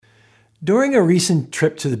During a recent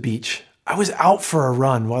trip to the beach, I was out for a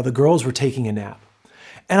run while the girls were taking a nap,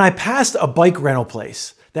 and I passed a bike rental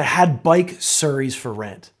place that had bike Surreys for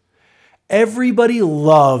rent. Everybody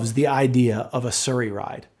loves the idea of a Surrey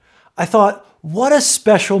ride. I thought, what a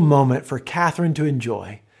special moment for Catherine to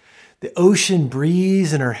enjoy. The ocean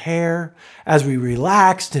breeze in her hair as we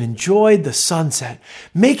relaxed and enjoyed the sunset,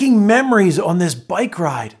 making memories on this bike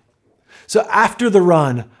ride. So after the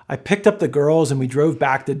run, I picked up the girls and we drove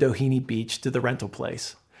back to Doheny Beach to the rental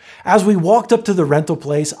place. As we walked up to the rental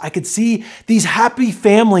place, I could see these happy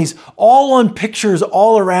families all on pictures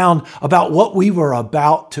all around about what we were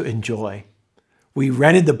about to enjoy. We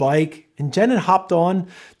rented the bike and Jen had hopped on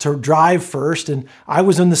to drive first, and I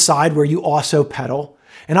was on the side where you also pedal,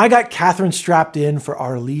 and I got Catherine strapped in for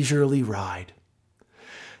our leisurely ride.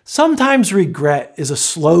 Sometimes regret is a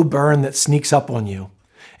slow burn that sneaks up on you,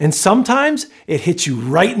 and sometimes it hits you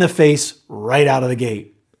right in the face right out of the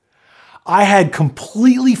gate. I had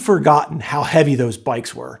completely forgotten how heavy those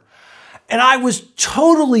bikes were, and I was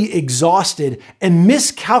totally exhausted and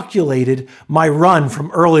miscalculated my run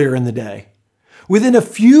from earlier in the day. Within a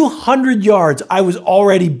few hundred yards, I was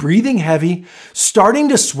already breathing heavy, starting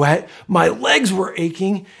to sweat, my legs were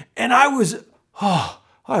aching, and I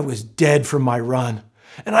was dead from my run,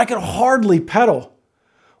 and I could hardly pedal.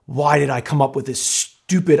 Why did I come up with this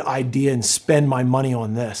stupid idea and spend my money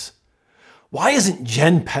on this? Why isn't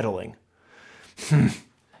Jen pedaling?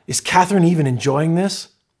 Is Catherine even enjoying this?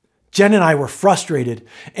 Jen and I were frustrated,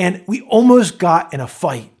 and we almost got in a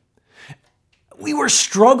fight. We were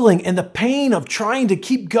struggling, and the pain of trying to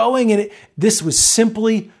keep going, and this was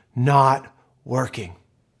simply not working.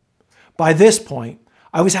 By this point,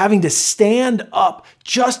 I was having to stand up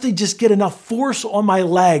just to get enough force on my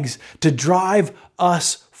legs to drive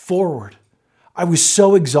us forward. I was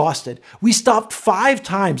so exhausted. We stopped 5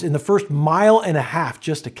 times in the first mile and a half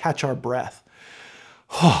just to catch our breath.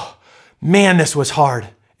 Oh, man, this was hard.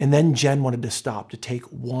 And then Jen wanted to stop to take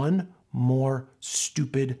one more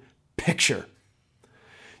stupid picture.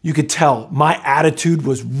 You could tell my attitude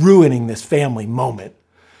was ruining this family moment.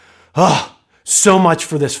 So much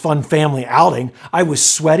for this fun family outing. I was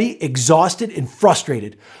sweaty, exhausted, and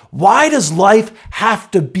frustrated. Why does life have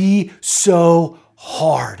to be so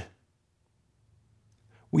hard?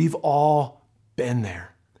 We've all been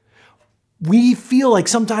there. We feel like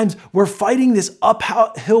sometimes we're fighting this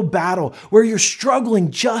uphill battle where you're struggling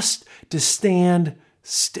just to stand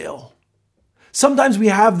still. Sometimes we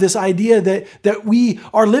have this idea that we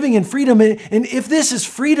are living in freedom, and if this is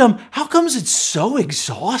freedom, how comes it's so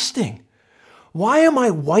exhausting? Why am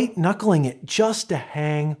I white-knuckling it just to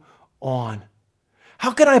hang on?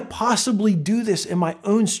 How can I possibly do this in my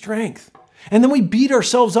own strength? And then we beat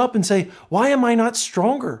ourselves up and say, why am I not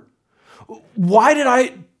stronger? Why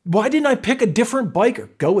didn't I pick a different bike or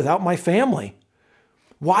go without my family?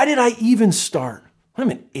 Why did I even start? I'm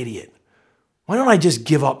an idiot. Why don't I just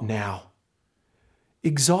give up now?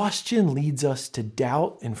 Exhaustion leads us to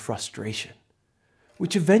doubt and frustration,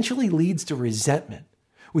 which eventually leads to resentment,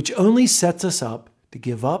 which only sets us up to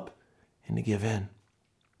give up and to give in.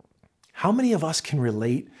 How many of us can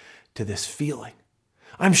relate to this feeling?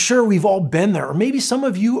 I'm sure we've all been there, or maybe some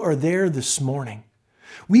of you are there this morning.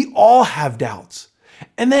 We all have doubts.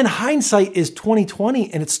 And then hindsight is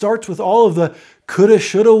 2020, and it starts with all of the coulda,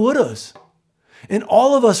 shoulda, wouldas. And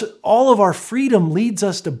all of our freedom leads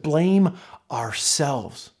us to blame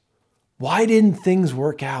ourselves. Why didn't things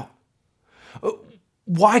work out?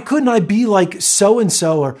 Why couldn't I be like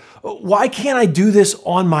so-and-so? Or why can't I do this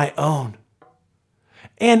on my own?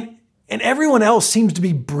 And everyone else seems to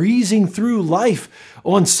be breezing through life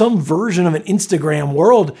on some version of an Instagram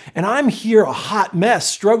world. And I'm here a hot mess,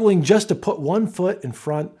 struggling just to put one foot in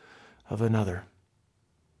front of another.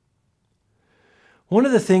 One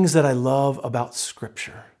of the things that I love about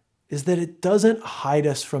Scripture is that it doesn't hide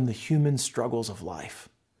us from the human struggles of life.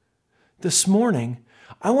 This morning,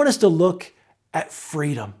 I want us to look at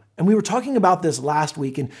freedom. And we were talking about this last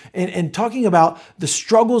week and talking about the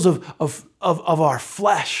struggles of our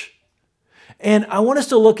flesh. And I want us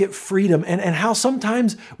to look at freedom and how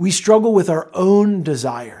sometimes we struggle with our own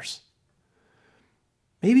desires.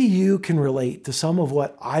 Maybe you can relate to some of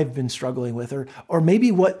what I've been struggling with, or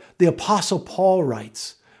maybe what the Apostle Paul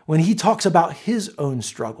writes when he talks about his own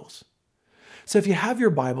struggles. So if you have your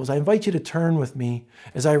Bibles, I invite you to turn with me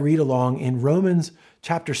as I read along in Romans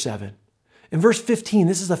chapter 7. In verse 15,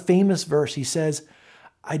 this is a famous verse. He says,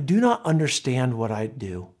 I do not understand what I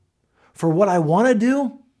do. For what I want to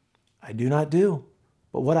do, I do not do.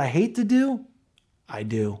 But what I hate to do, I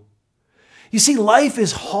do. You see, life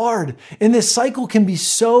is hard, and this cycle can be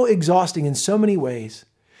so exhausting in so many ways.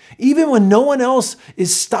 Even when no one else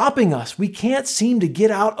is stopping us, we can't seem to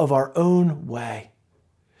get out of our own way.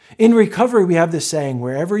 In recovery, we have this saying,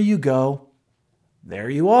 wherever you go, there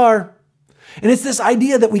you are. And it's this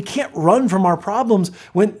idea that we can't run from our problems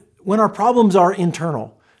when our problems are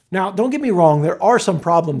internal. Now, don't get me wrong, there are some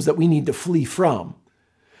problems that we need to flee from.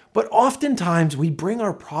 But oftentimes we bring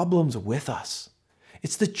our problems with us.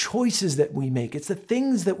 It's the choices that we make. It's the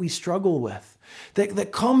things that we struggle with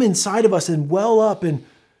that come inside of us and well up. And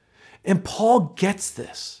Paul gets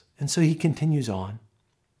this. And so he continues on.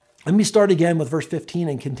 Let me start again with verse 15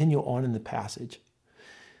 and continue on in the passage.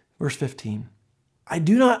 Verse 15. I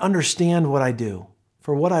do not understand what I do.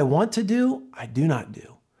 For what I want to do, I do not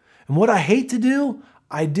do. And what I hate to do,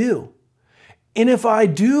 I do. And if I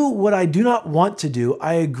do what I do not want to do,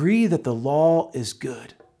 I agree that the law is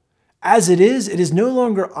good. As it is no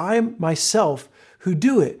longer I myself who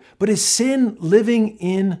do it, but is sin living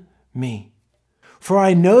in me. For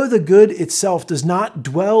I know the good itself does not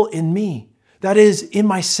dwell in me, that is, in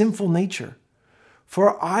my sinful nature.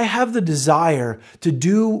 For I have the desire to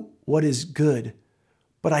do what is good,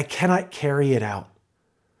 but I cannot carry it out.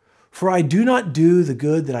 For I do not do the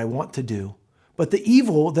good that I want to do, but the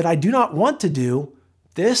evil that I do not want to do,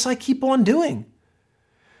 this I keep on doing.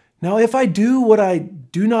 Now, if I do what I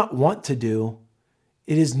do not want to do,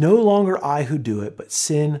 it is no longer I who do it, but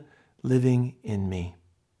sin living in me.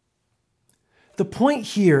 The point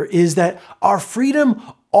here is that our freedom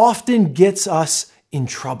often gets us in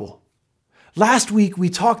trouble. Last week, we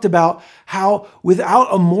talked about how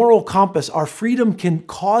without a moral compass, our freedom can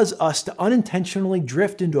cause us to unintentionally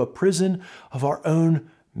drift into a prison of our own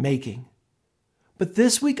making. But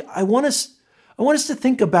this week, I want us to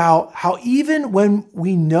think about how even when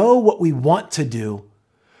we know what we want to do,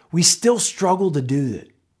 we still struggle to do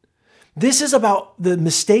it. This is about the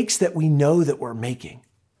mistakes that we know that we're making.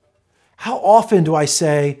 How often do I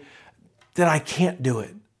say that I can't do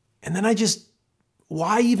it? And then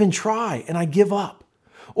why even try? And I give up.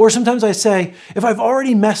 Or sometimes I say, if I've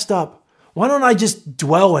already messed up, why don't I just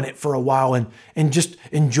dwell in it for a while and just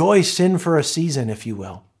enjoy sin for a season, if you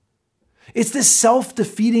will? It's this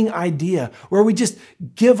self-defeating idea where we just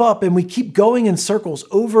give up and we keep going in circles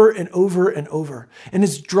over and over and over. And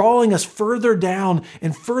it's drawing us further down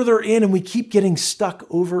and further in, and we keep getting stuck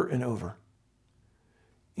over and over.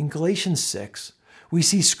 In Galatians 6, we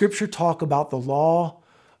see Scripture talk about the law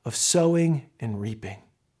of sowing and reaping.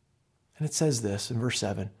 And it says this in verse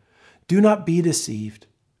 7, do not be deceived.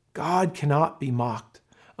 God cannot be mocked.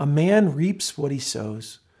 A man reaps what he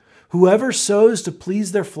sows. Whoever sows to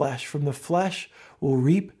please their flesh, from the flesh will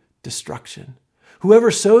reap destruction.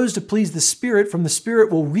 Whoever sows to please the Spirit, from the Spirit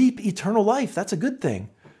will reap eternal life. That's a good thing.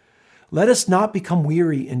 Let us not become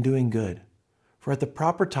weary in doing good, for at the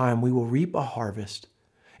proper time we will reap a harvest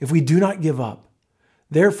if we do not give up.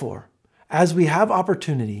 Therefore, as we have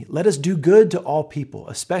opportunity, let us do good to all people,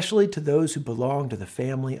 especially to those who belong to the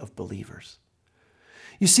family of believers.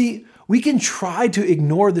 You see, we can try to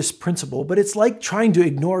ignore this principle, but it's like trying to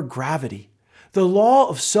ignore gravity. The law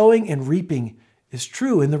of sowing and reaping is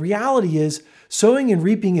true, and the reality is sowing and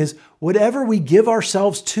reaping is whatever we give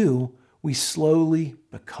ourselves to, we slowly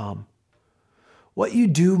become. What you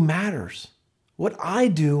do matters. What I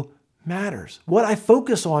do matters. What I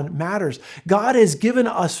focus on matters. God has given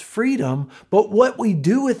us freedom, but what we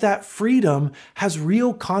do with that freedom has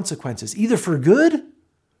real consequences, either for good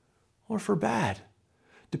or for bad,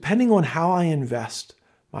 depending on how I invest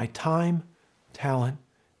my time, talent,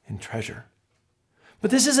 and treasure. But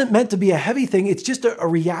this isn't meant to be a heavy thing. It's just a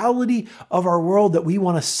reality of our world that we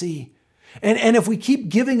want to see. And if we keep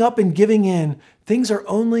giving up and giving in, things are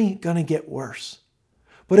only going to get worse.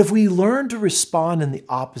 But if we learn to respond in the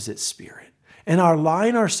opposite spirit and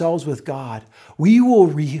align ourselves with God, we will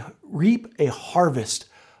reap a harvest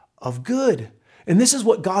of good. And this is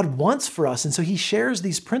what God wants for us. And so he shares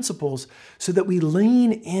these principles so that we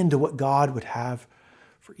lean into what God would have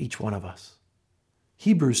for each one of us.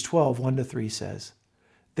 Hebrews 12, 1-3 says,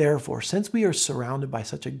 therefore, since we are surrounded by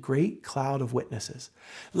such a great cloud of witnesses,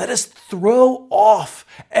 let us throw off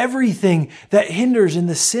everything that hinders and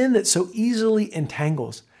the sin that so easily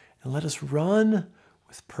entangles, and let us run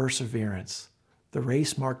with perseverance the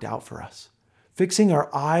race marked out for us, fixing our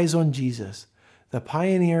eyes on Jesus, the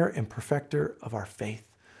pioneer and perfecter of our faith.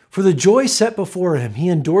 For the joy set before him, he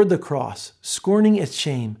endured the cross, scorning its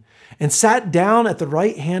shame, and sat down at the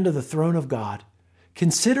right hand of the throne of God.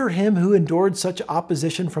 Consider him who endured such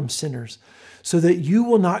opposition from sinners, so that you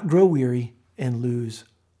will not grow weary and lose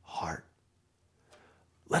heart.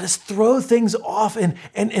 Let us throw things off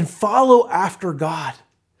and follow after God.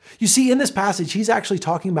 You see, in this passage, he's actually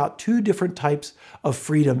talking about two different types of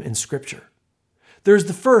freedom in Scripture. There's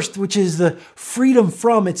the first, which is the freedom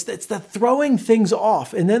from. It's the throwing things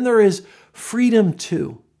off. And then there is freedom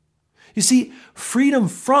to. You see, freedom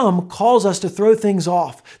from calls us to throw things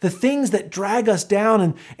off, the things that drag us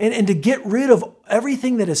down and to get rid of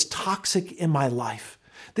everything that is toxic in my life.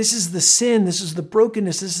 This is the sin, this is the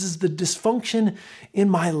brokenness, this is the dysfunction in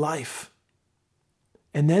my life.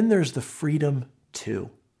 And then there's the freedom to.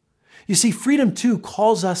 You see, freedom to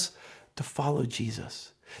calls us to follow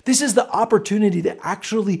Jesus. This is the opportunity to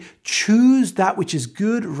actually choose that which is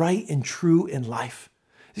good, right, and true in life.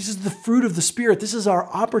 This is the fruit of the Spirit. This is our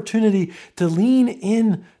opportunity to lean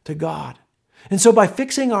in to God. And so by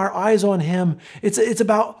fixing our eyes on Him, it's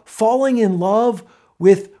about falling in love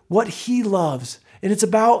with what He loves. And it's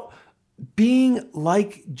about being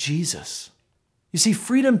like Jesus. You see,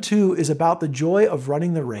 freedom too is about the joy of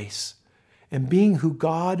running the race and being who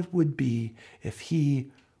God would be if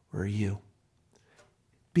He were you.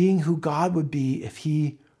 Being who God would be if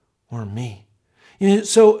He were me. You know,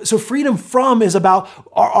 so freedom from is about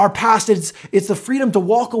our past. It's the freedom to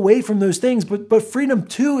walk away from those things. But freedom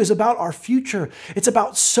to is about our future. It's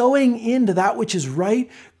about sowing into that which is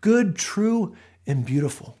right, good, true, and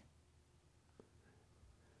beautiful.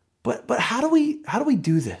 But how do we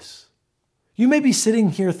do this? You may be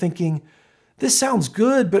sitting here thinking, this sounds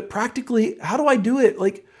good, but practically, how do I do it?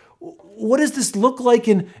 Like, what does this look like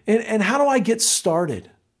and how do I get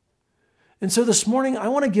started? And so this morning, I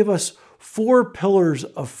want to give us 4 pillars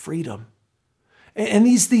of freedom. And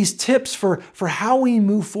these tips for how we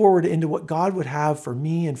move forward into what God would have for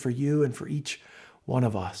me and for you and for each one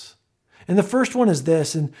of us. And the first one is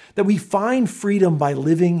this, and that we find freedom by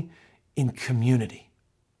living in community.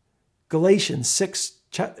 Galatians 6,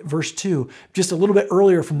 verse 2, just a little bit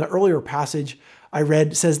earlier from the earlier passage I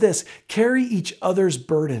read, says this: carry each other's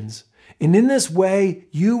burdens, and in this way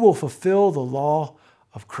you will fulfill the law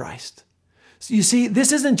of Christ. So you see,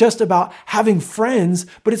 this isn't just about having friends,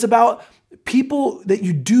 but it's about people that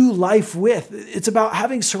you do life with. It's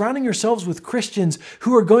about surrounding yourselves with Christians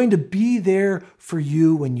who are going to be there for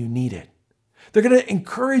you when you need it. They're going to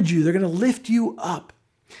encourage you. They're going to lift you up.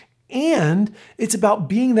 And it's about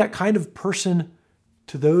being that kind of person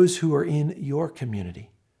to those who are in your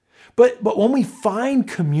community. But when we find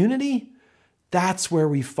community, that's where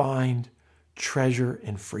we find treasure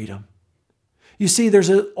and freedom. You see, there's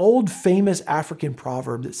an old famous African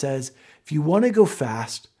proverb that says, if you want to go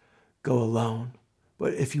fast, go alone.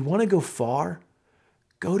 But if you want to go far,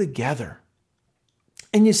 go together.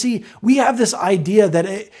 And you see, we have this idea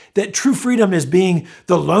that true freedom is being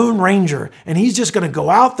the Lone Ranger, and he's just going to go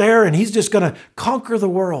out there and he's just going to conquer the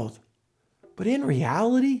world. But in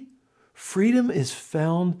reality, freedom is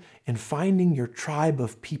found in finding your tribe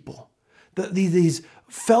of people, these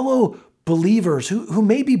fellow believers who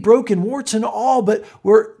may be broken, warts and all, but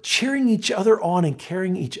we're cheering each other on and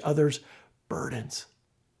carrying each other's burdens.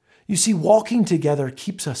 You see, walking together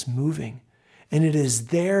keeps us moving, and it is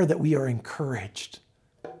there that we are encouraged.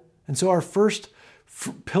 And so our first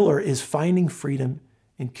pillar is finding freedom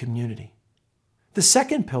in community. The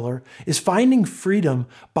second pillar is finding freedom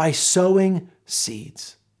by sowing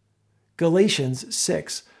seeds. Galatians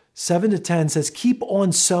 6, 7-10 says, keep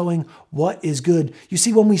on sowing what is good. You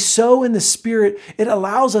see, when we sow in the Spirit, it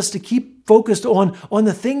allows us to keep focused on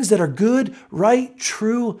the things that are good, right,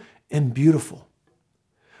 true, and beautiful.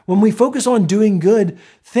 When we focus on doing good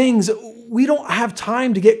things, we don't have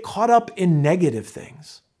time to get caught up in negative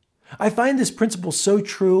things. I find this principle so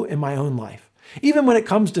true in my own life, even when it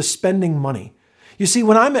comes to spending money. You see,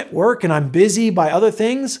 when I'm at work and I'm busy by other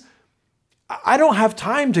things, I don't have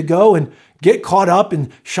time to go and get caught up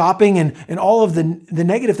in shopping and all of the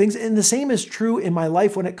negative things. And the same is true in my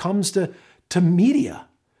life when it comes to media.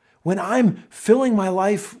 When I'm filling my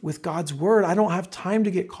life with God's word, I don't have time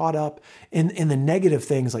to get caught up in the negative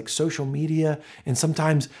things like social media and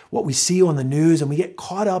sometimes what we see on the news, and we get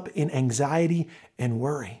caught up in anxiety and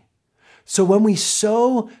worry. So when we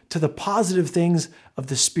sow to the positive things of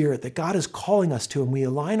the Spirit that God is calling us to, and we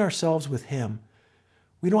align ourselves with Him,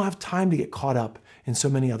 we don't have time to get caught up in so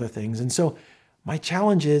many other things. And so my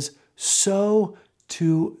challenge is sow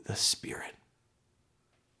to the Spirit.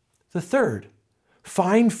 The third,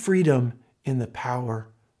 find freedom in the power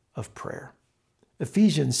of prayer.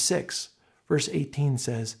 Ephesians 6, verse 18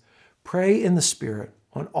 says, pray in the Spirit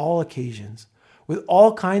on all occasions, with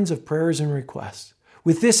all kinds of prayers and requests.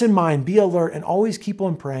 With this in mind, be alert and always keep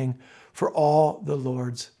on praying for all the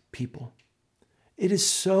Lord's people. It is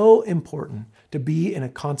so important to be in a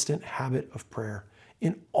constant habit of prayer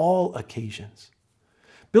in all occasions.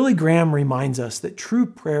 Billy Graham reminds us that true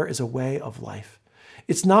prayer is a way of life.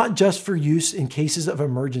 It's not just for use in cases of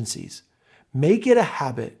emergencies. Make it a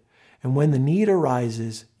habit And when the need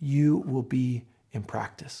arises, you will be in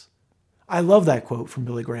practice. I love that quote from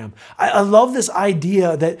Billy Graham. I love this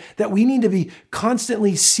idea that we need to be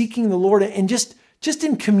constantly seeking the Lord and just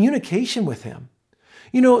in communication with him.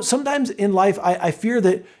 Sometimes in life, I fear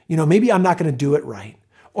that, maybe I'm not going to do it right.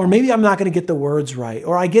 Or maybe I'm not going to get the words right.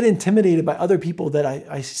 Or I get intimidated by other people that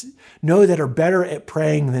I know that are better at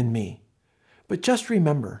praying than me. But just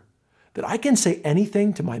remember that I can say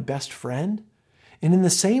anything to my best friend. And in the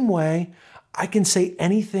same way, I can say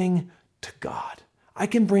anything to God. I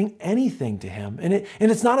can bring anything to him. And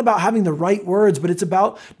it's not about having the right words, but it's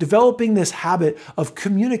about developing this habit of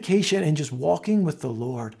communication and just walking with the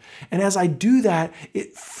Lord. And as I do that,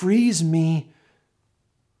 it frees me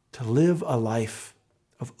to live a life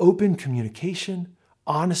of open communication,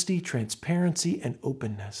 honesty, transparency, and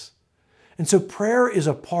openness. And so prayer is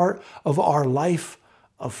a part of our life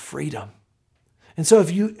of freedom. And so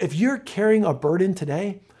if you're carrying a burden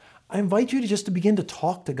today, I invite you to begin to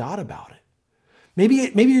talk to God about it. Maybe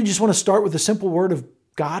you just want to start with a simple word of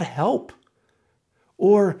God help.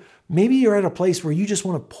 Or maybe you're at a place where you just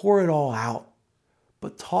want to pour it all out,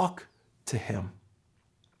 but talk to him.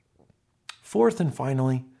 Fourth and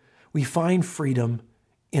finally, we find freedom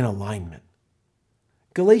in alignment.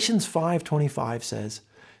 Galatians 5:25 says,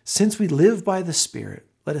 "Since we live by the Spirit,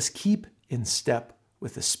 let us keep in step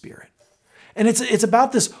with the Spirit." And it's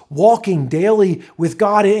about this walking daily with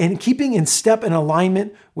God and keeping in step and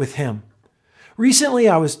alignment with him. Recently,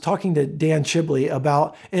 I was talking to Dan Shibley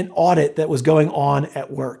about an audit that was going on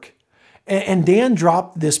at work. And Dan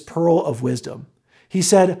dropped this pearl of wisdom. He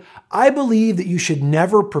said, "I believe that you should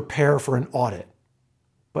never prepare for an audit,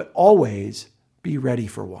 but always be ready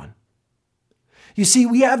for one." You see,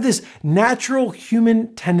 we have this natural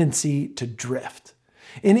human tendency to drift.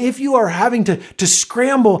 And if you are having to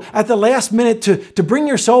scramble at the last minute to bring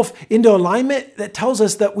yourself into alignment, that tells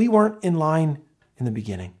us that we weren't in line in the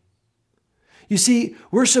beginning. You see,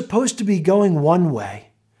 we're supposed to be going one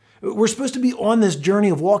way. We're supposed to be on this journey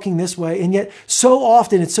of walking this way. And yet so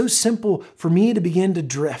often it's so simple for me to begin to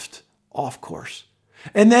drift off course.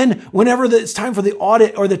 And then whenever it's time for the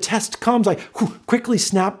audit or the test comes, I quickly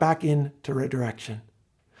snap back into direction.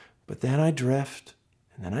 But then I drift,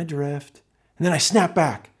 and then I drift, and then I snap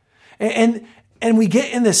back. And we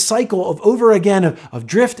get in this cycle of over again of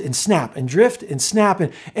drift and snap and drift and snap.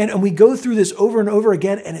 And we go through this over and over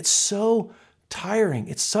again. And it's so tiring.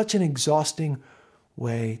 It's such an exhausting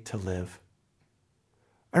way to live.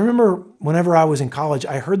 I remember whenever I was in college,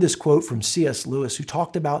 I heard this quote from C.S. Lewis, who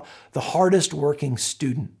talked about the hardest working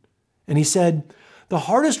student. And he said, "The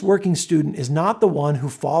hardest working student is not the one who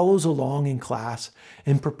follows along in class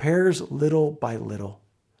and prepares little by little.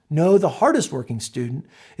 No, the hardest working student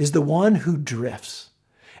is the one who drifts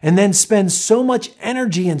and then spends so much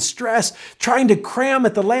energy and stress trying to cram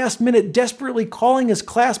at the last minute, desperately calling his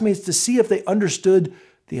classmates to see if they understood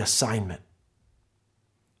the assignment."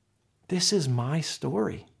 This is my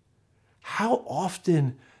story. How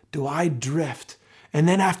often do I drift and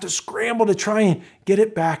then have to scramble to try and get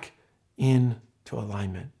it back into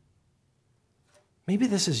alignment? Maybe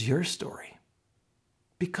this is your story.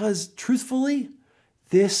 Because truthfully,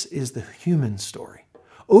 this is the human story.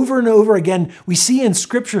 Over and over again, we see in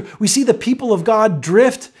Scripture, we see the people of God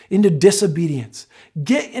drift into disobedience,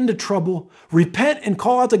 get into trouble, repent and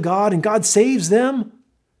call out to God, and God saves them.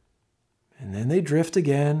 And then they drift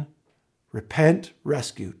again. Repent,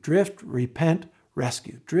 rescue. Drift, repent,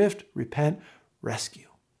 rescue. Drift, repent, rescue.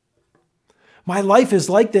 My life is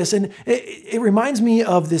like this, and it reminds me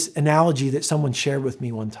of this analogy that someone shared with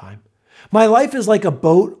me one time. My life is like a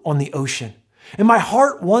boat on the ocean, and my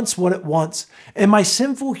heart wants what it wants, and my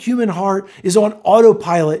sinful human heart is on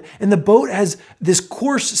autopilot, and the boat has this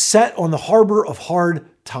course set on the harbor of hard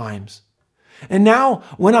times. And now,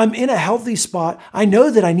 when I'm in a healthy spot, I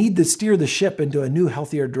know that I need to steer the ship into a new,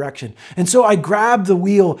 healthier direction. And so I grab the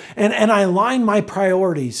wheel and I align my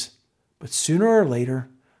priorities. But sooner or later,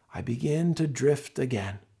 I begin to drift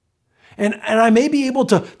again. And I may be able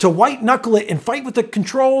to white knuckle it and fight with the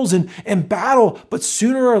controls and battle, but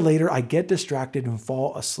sooner or later, I get distracted and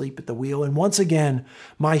fall asleep at the wheel. And once again,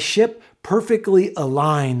 my ship perfectly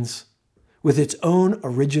aligns with its own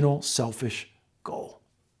original selfish goal.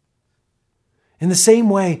 In the same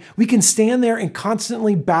way, we can stand there and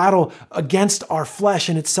constantly battle against our flesh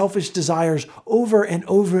and its selfish desires over and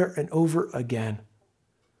over and over again.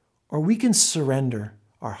 Or we can surrender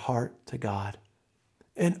our heart to God.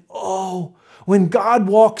 And when God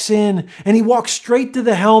walks in and he walks straight to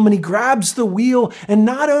the helm and he grabs the wheel, and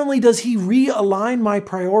not only does he realign my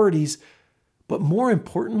priorities, but more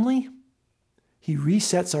importantly, he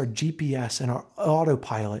resets our GPS and our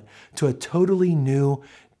autopilot to a totally new,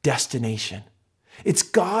 destination. It's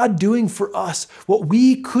God doing for us what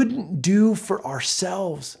we couldn't do for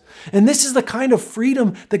ourselves. And this is the kind of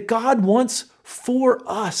freedom that God wants for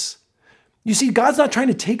us. You see, God's not trying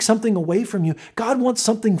to take something away from you. God wants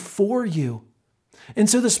something for you. And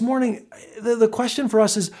so this morning, the question for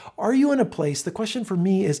us is, are you in a place? The question for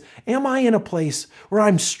me is, am I in a place where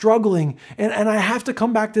I'm struggling and I have to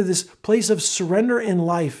come back to this place of surrender in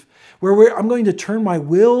life where I'm going to turn my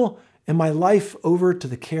will and my life over to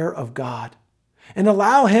the care of God and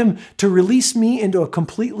allow Him to release me into a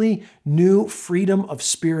completely new freedom of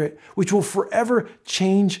spirit, which will forever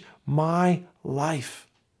change my life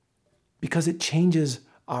because it changes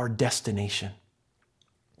our destination.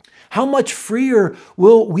 How much freer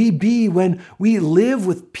will we be when we live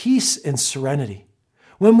with peace and serenity,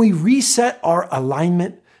 when we reset our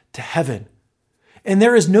alignment to heaven? And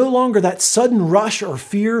there is no longer that sudden rush or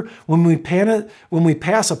fear when we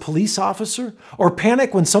pass a police officer, or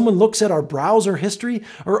panic when someone looks at our browser history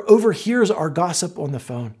or overhears our gossip on the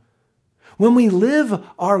phone. When we live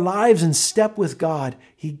our lives in step with God,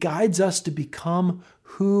 He guides us to become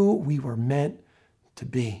who we were meant to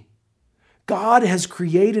be. God has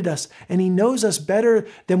created us and He knows us better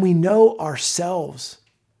than we know ourselves.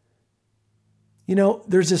 You know,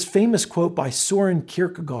 there's this famous quote by Søren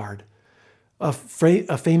Kierkegaard, a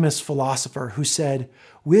famous philosopher, who said,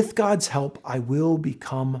 "With God's help, I will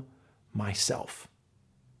become myself."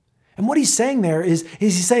 And what he's saying there is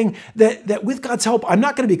he's saying that with God's help, I'm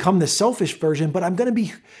not going to become the selfish version, but I'm going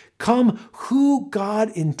to become who God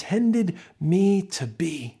intended me to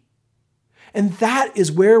be. And that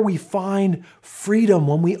is where we find freedom,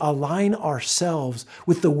 when we align ourselves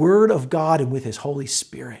with the Word of God and with His Holy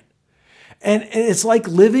Spirit. And it's like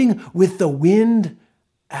living with the wind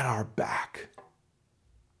at our back.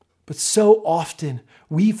 But so often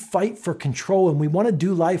we fight for control and we want to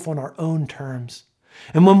do life on our own terms.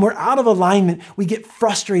 And when we're out of alignment, we get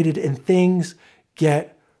frustrated and things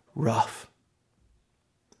get rough.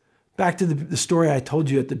 Back to the story I told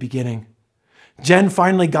you at the beginning. Jen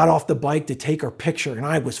finally got off the bike to take her picture, and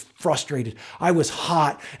I was frustrated. I was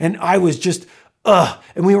hot, and I was just,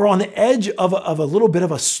 And we were on the edge of a little bit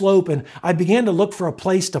of a slope, and I began to look for a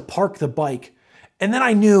place to park the bike. And then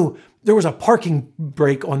I knew there was a parking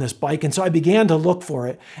brake on this bike, and so I began to look for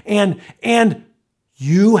it. And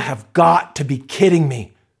you have got to be kidding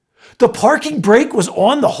me. The parking brake was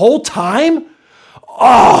on the whole time?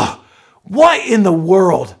 Oh, what in the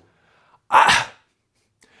world?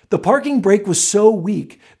 The parking brake was so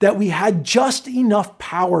weak that we had just enough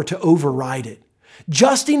power to override it,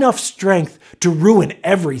 just enough strength to ruin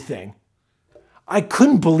everything. I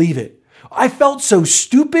couldn't believe it. I felt so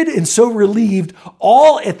stupid and so relieved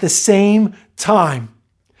all at the same time.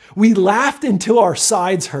 We laughed until our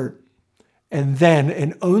sides hurt. And then,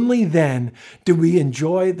 and only then, did we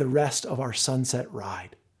enjoy the rest of our sunset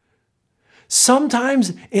ride.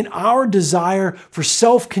 Sometimes in our desire for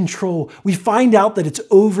self-control, we find out that it's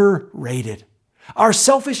overrated. Our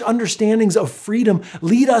selfish understandings of freedom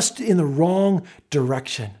lead us in the wrong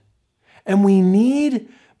direction. And we need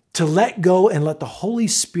to let go and let the Holy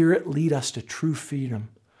Spirit lead us to true freedom.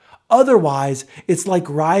 Otherwise, it's like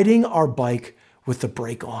riding our bike with the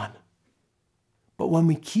brake on. But when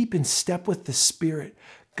we keep in step with the Spirit,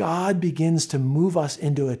 God begins to move us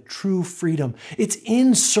into a true freedom. It's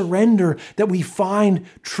in surrender that we find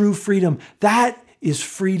true freedom. That is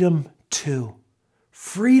freedom too.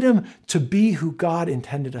 Freedom to be who God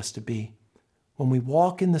intended us to be. When we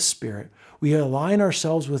walk in the Spirit, we align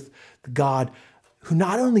ourselves with God, who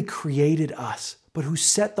not only created us, but who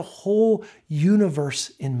set the whole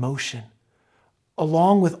universe in motion,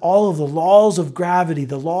 along with all of the laws of gravity,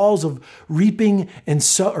 the laws of reaping and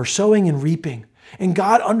sowing and reaping. And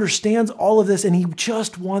God understands all of this, and He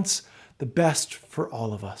just wants the best for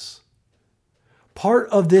all of us. Part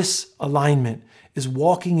of this alignment is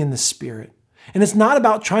walking in the Spirit. And it's not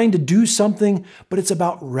about trying to do something, but it's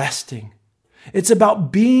about resting. It's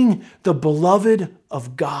about being the beloved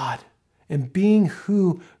of God and being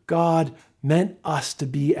who God meant us to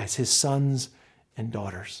be as His sons and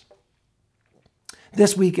daughters.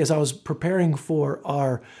 This week, as I was preparing for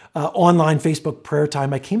our online Facebook prayer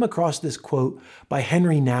time, I came across this quote by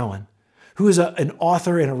Henry Nouwen, who is an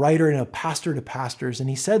author and a writer and a pastor to pastors. And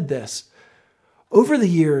he said this: "Over the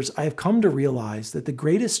years, I have come to realize that the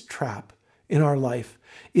greatest trap in our life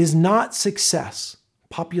is not success,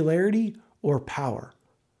 popularity, or power,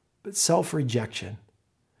 but self-rejection.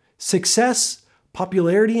 Success,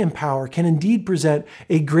 popularity, and power can indeed present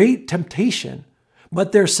a great temptation,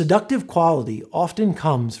 but their seductive quality often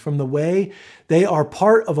comes from the way they are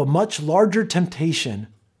part of a much larger temptation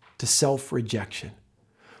to self-rejection.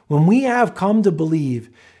 When we have come to believe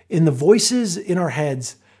in the voices in our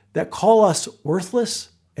heads that call us worthless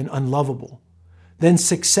and unlovable, then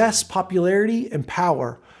success, popularity, and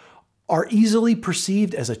power are easily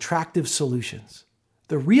perceived as attractive solutions.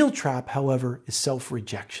 The real trap, however, is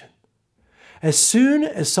self-rejection. As soon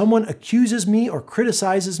as someone accuses me or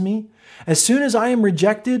criticizes me, as soon as I am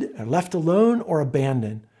rejected or left alone or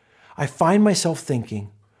abandoned, I find myself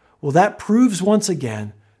thinking, well, that proves once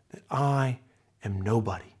again that I am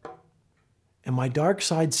nobody. And my dark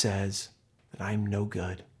side says that I am no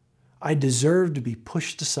good. I deserve to be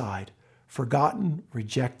pushed aside, forgotten,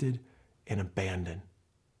 rejected, and abandoned.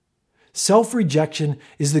 Self-rejection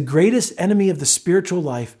is the greatest enemy of the spiritual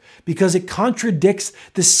life because it contradicts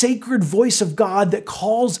the sacred voice of God that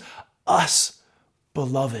calls us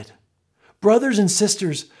beloved. Brothers and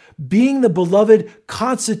sisters, being the beloved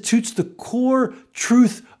constitutes the core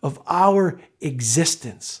truth of our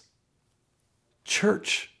existence.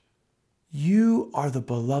 Church, you are the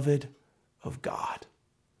beloved of God.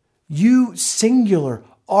 You, singular,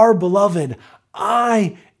 are beloved.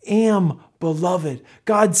 I am beloved.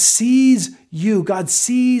 God sees you. God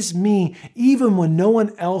sees me even when no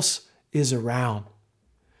one else is around.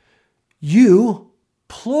 You,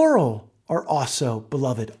 plural, are also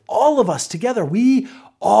beloved. All of us together, we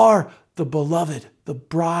are the beloved, the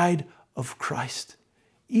bride of Christ.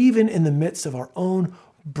 Even in the midst of our own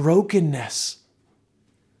brokenness,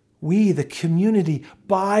 we, the community,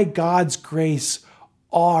 by God's grace,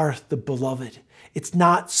 are the beloved. It's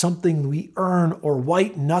not something we earn or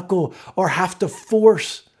white knuckle or have to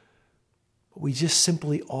force. But we just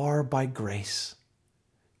simply are by grace.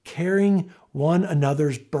 Carrying one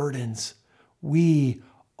another's burdens, we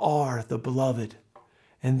are the beloved.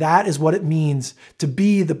 And that is what it means to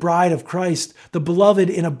be the bride of Christ, the beloved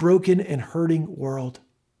in a broken and hurting world.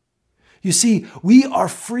 You see, we are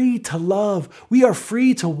free to love. We are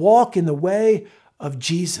free to walk in the way of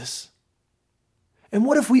Jesus. And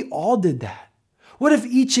what if we all did that? What if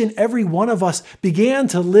each and every one of us began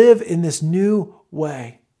to live in this new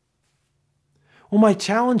way? Well, my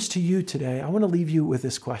challenge to you today, I want to leave you with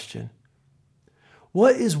this question.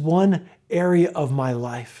 What is one area of my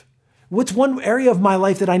life? What's one area of my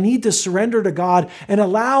life that I need to surrender to God and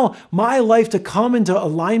allow my life to come into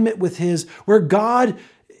alignment with His, where God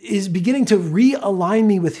is beginning to realign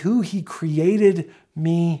me with who He created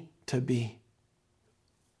me to be?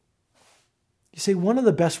 You say one of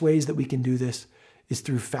the best ways that we can do this is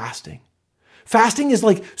through fasting. Fasting is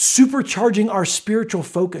like supercharging our spiritual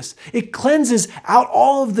focus. It cleanses out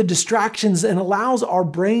all of the distractions and allows our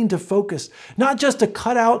brain to focus, not just to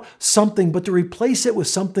cut out something, but to replace it with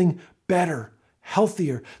something better,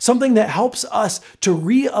 healthier, something that helps us to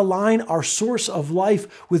realign our source of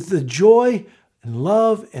life with the joy and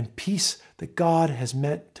love and peace that God has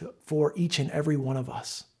meant for each and every one of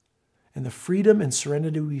us, and the freedom and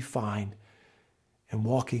serenity we find in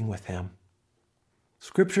walking with Him.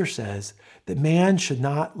 Scripture says that man should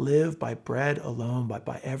not live by bread alone, but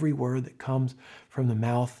by every word that comes from the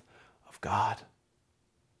mouth of God.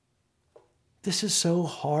 This is so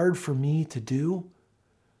hard for me to do,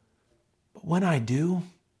 but when I do,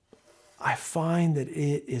 I find that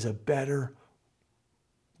it is a better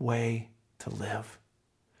way to live.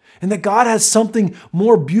 And that God has something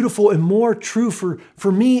more beautiful and more true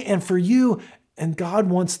for me and for you. And God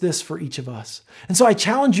wants this for each of us. And so I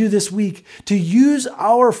challenge you this week to use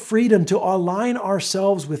our freedom to align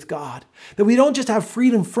ourselves with God. That we don't just have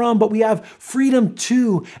freedom from, but we have freedom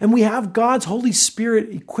to. And we have God's Holy Spirit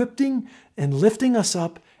equipping and lifting us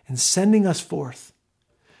up and sending us forth.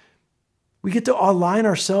 We get to align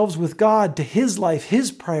ourselves with God, to His life,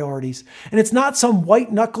 His priorities. And it's not some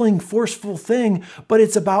white-knuckling, forceful thing, but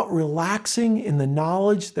it's about relaxing in the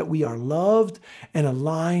knowledge that we are loved and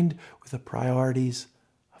aligned with the priorities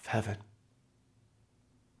of heaven.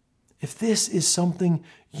 If this is something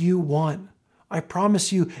you want, I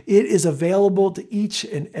promise you it is available to each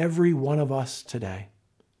and every one of us today.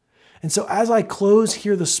 And so as I close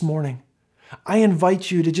here this morning, I invite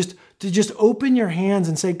you to just open your hands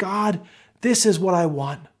and say, God, this is what I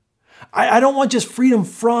want. I don't want just freedom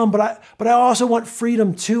from, but I also want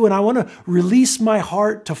freedom to, and I want to release my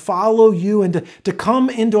heart to follow you and to come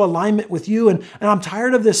into alignment with you. And I'm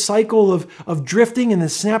tired of this cycle of drifting and then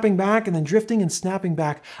snapping back and then drifting and snapping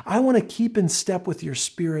back. I want to keep in step with your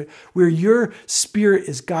Spirit, where your Spirit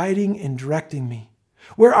is guiding and directing me,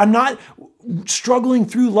 where I'm not struggling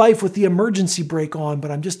through life with the emergency brake on, but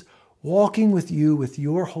I'm just walking with you with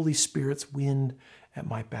your Holy Spirit's wind at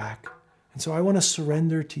my back. And so I want to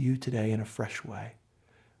surrender to you today in a fresh way.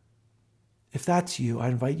 If that's you, I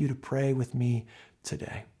invite you to pray with me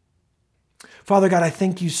today. Father God, I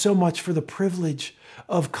thank you so much for the privilege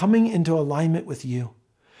of coming into alignment with you.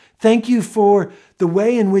 Thank you for the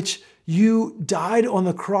way in which you died on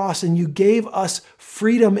the cross and you gave us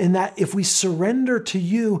freedom in that if we surrender to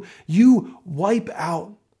you, you wipe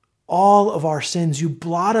out all of our sins. You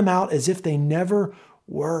blot them out as if they never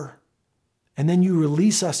were. And then you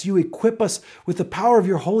release us. You equip us with the power of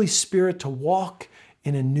your Holy Spirit to walk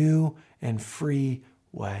in a new and free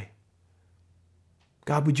way.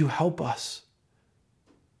 God, would you help us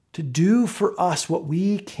to do for us what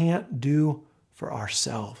we can't do for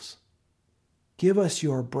ourselves? Give us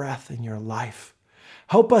your breath and your life.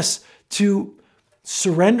 Help us to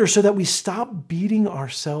surrender so that we stop beating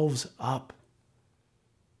ourselves up,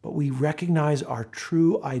 but we recognize our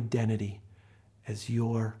true identity as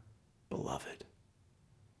your beloved.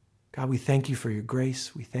 God, we thank you for your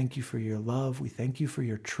grace. We thank you for your love. We thank you for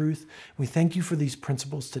your truth. We thank you for these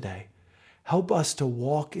principles today. Help us to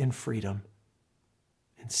walk in freedom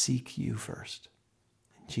and seek you first.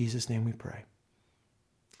 In Jesus' name we pray.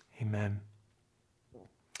 Amen.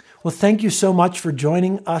 Well, thank you so much for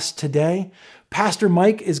joining us today. Pastor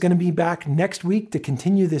Mike is going to be back next week to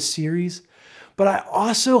continue this series. But I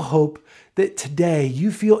also hope that today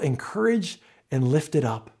you feel encouraged and lifted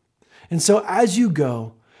up. And so as you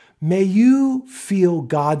go, may you feel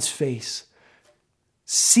God's face,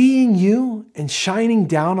 seeing you and shining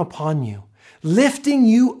down upon you, lifting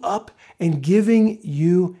you up and giving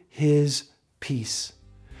you his peace.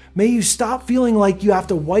 May you stop feeling like you have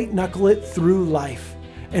to white knuckle it through life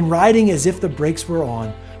and riding as if the brakes were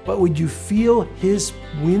on, but would you feel his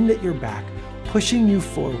wind at your back, pushing you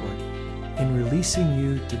forward and releasing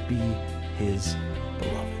you to be his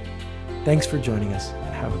beloved. Thanks for joining us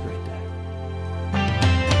and have a great day.